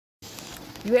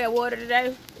You had water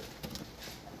today?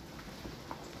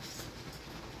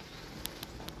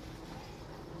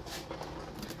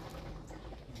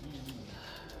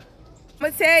 I'm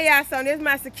gonna tell y'all something. This is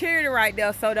my security right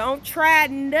there, so don't try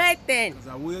nothing. Cause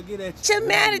I will get at you. What's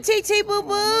matter, TT Boo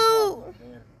Boo?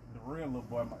 The real little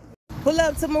boy might. Pull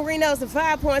up to Marino's and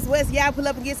 5 Points West. Y'all pull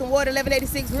up and get some water.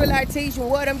 1186 Real Artesian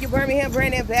Water. I'm your Birmingham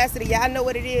brand ambassador. Y'all know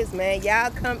what it is, man. Y'all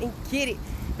come and get it.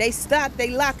 They stocked, they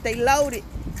locked, they loaded.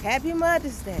 Happy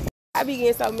Mother's Day. I be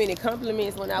getting so many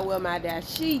compliments when I wear my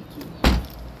dashiki.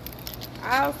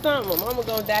 All summer, mama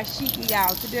gonna dashiki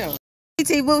y'all to them.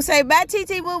 TT Boo, say bye,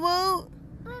 TT Boo Boo.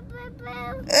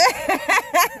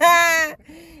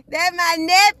 That's my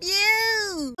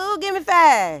nephew. Ooh, give me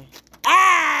 5.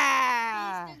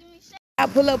 Ah! I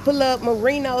pull up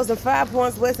Marinos and 5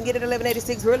 Points West and get it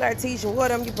 1186 Real Artesian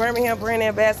Water. I'm your Birmingham brand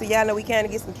ambassador. Y'all know we can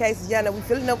get some cases. Y'all know we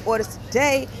filling up orders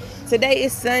today. Today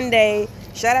is Sunday.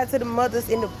 Shout out to the mothers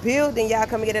in the building. Y'all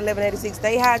come and get 1186.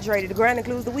 Stay hydrated. The grind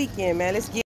includes the weekend, man. Let's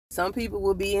get it. Some people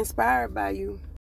will be inspired by you.